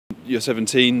you're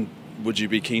 17, would you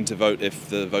be keen to vote if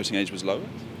the voting age was lowered?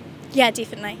 Yeah,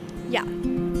 definitely. Yeah.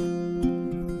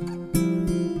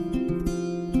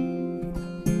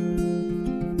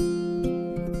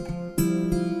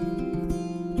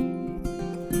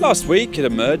 Last week it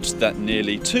emerged that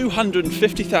nearly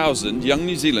 250,000 young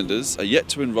New Zealanders are yet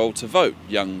to enrol to vote,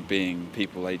 young being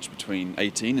people aged between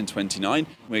 18 and 29.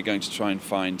 We're going to try and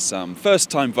find some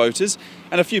first-time voters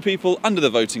and a few people under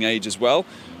the voting age as well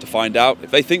to find out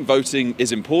if they think voting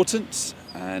is important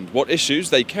and what issues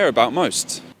they care about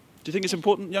most. Do you think it's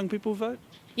important young people vote?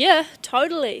 Yeah,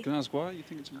 totally. Can I ask why you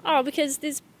think it's important? Oh, because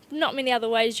there's not many other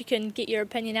ways you can get your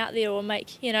opinion out there or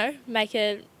make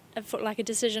a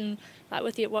decision like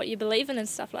with what you believe in and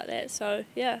stuff like that. So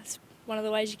yeah, it's one of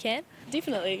the ways you can.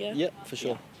 Definitely, yeah. Yep, for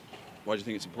sure. Why do you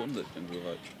think it's important that young people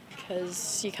vote?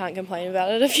 Because you can't complain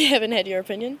about it if you haven't had your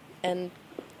opinion, and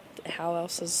how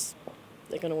else is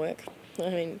it going to work? I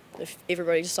mean, if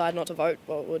everybody decided not to vote,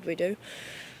 what would we do?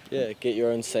 Yeah, get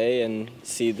your own say and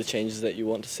see the changes that you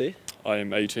want to see. I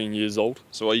am 18 years old.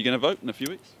 So are you going to vote in a few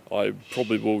weeks? I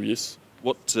probably will, yes.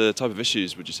 What type of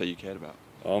issues would you say you cared about?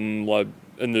 Like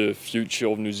in the future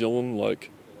of New Zealand, like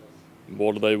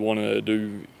what do they want to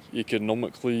do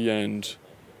economically and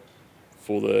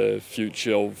for the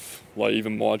future of like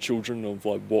even my children, of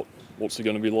like what's it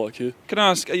going to be like here? Can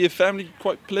I ask, are your family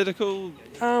quite political?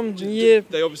 Yeah.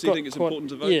 They obviously think it's important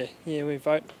to vote? Yeah, we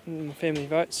vote, my family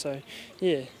votes, so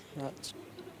yeah, it's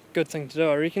a good thing to do,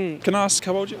 I reckon. Can I ask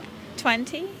how old you are?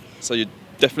 20. So you're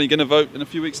definitely going to vote in a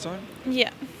few weeks' time?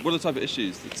 Yeah. What are the type of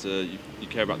issues that you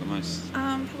care about the most?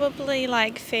 Probably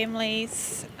like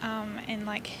families and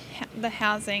like the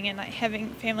housing and like having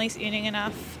families earning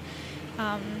enough.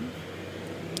 Do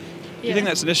you think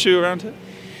that's an issue around here?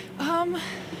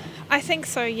 I think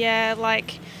so, yeah.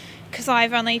 Like, because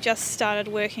I've only just started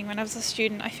working. When I was a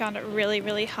student, I found it really,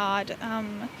 really hard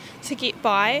to get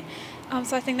by.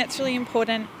 So I think that's really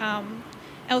important. I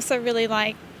also really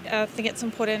think it's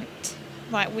important,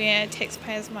 like where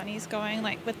taxpayers' money is going.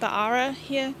 Like with the ARA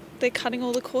here, they're cutting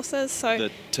all the courses. So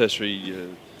the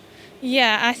tertiary.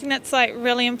 Yeah, I think that's like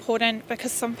really important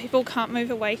because some people can't move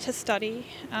away to study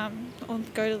or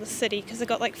go to the city because they've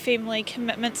got like family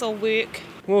commitments or work.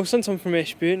 Well, since I'm from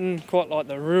Ashburton, quite like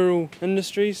the rural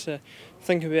industry, so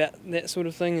think about that sort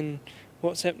of thing and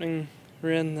what's happening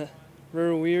around the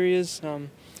rural areas. What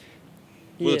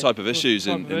are the type of issues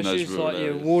in those rural like,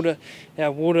 areas?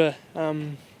 Our water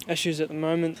issues at the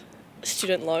moment.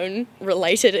 Student loan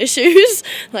related issues,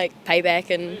 like payback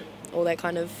and all that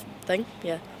kind of thing,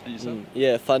 yeah.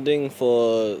 Yeah, funding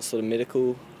for sort of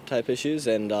medical type issues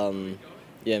and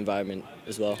environment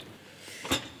as well.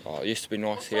 Oh, it used to be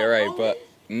nice here, but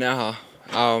now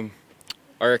I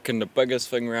reckon the biggest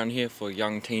thing around here for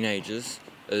young teenagers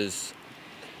is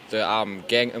the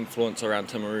gang influence around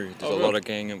Timaru. There's a lot of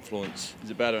gang influence.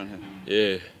 Is it bad around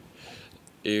here?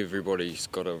 Yeah, everybody's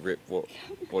got a rep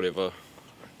whatever.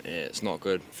 Yeah, it's not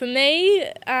good. For me,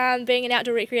 being an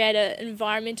outdoor recreator,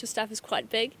 environmental stuff is quite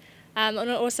big. And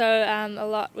also a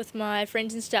lot with my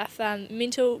friends and stuff,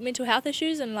 mental health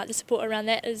issues and like the support around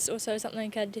that is also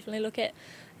something I'd definitely look at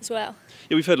as well.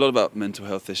 Yeah, we've heard a lot about mental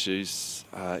health issues.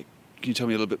 Can you tell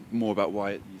me a little bit more about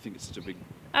why you think it's such a big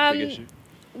issue?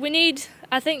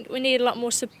 I think we need a lot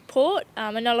more support.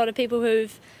 I know a lot of people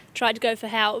who've tried to go for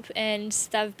help and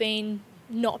they've been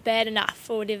not bad enough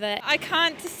or whatever. I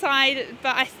can't decide,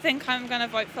 but I think I'm going to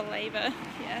vote for Labour,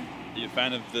 yeah. Are you a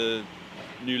fan of the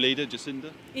new leader,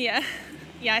 Jacinda? Yeah,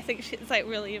 I think she's like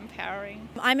really empowering.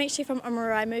 I'm actually from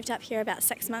Timaru. I moved up here about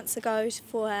 6 months ago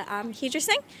for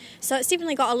hairdressing, so it's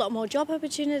definitely got a lot more job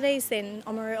opportunities than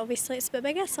Timaru. Obviously it's a bit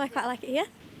bigger, so I quite like it here.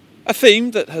 A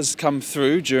theme that has come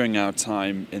through during our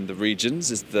time in the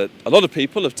regions is that a lot of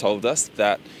people have told us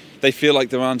that they feel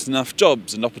like there aren't enough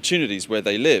jobs and opportunities where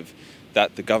they live,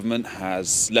 that the government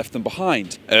has left them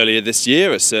behind. Earlier this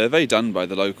year, a survey done by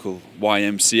the local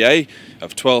YMCA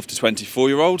of 12 to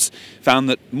 24-year-olds found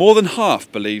that more than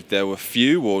half believed there were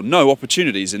few or no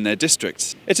opportunities in their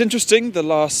districts. It's interesting, the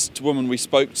last woman we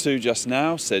spoke to just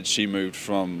now said she moved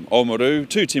from Oamaru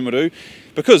to Timaru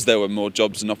because there were more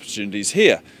jobs and opportunities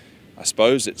here. I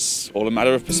suppose it's all a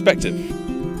matter of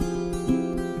perspective.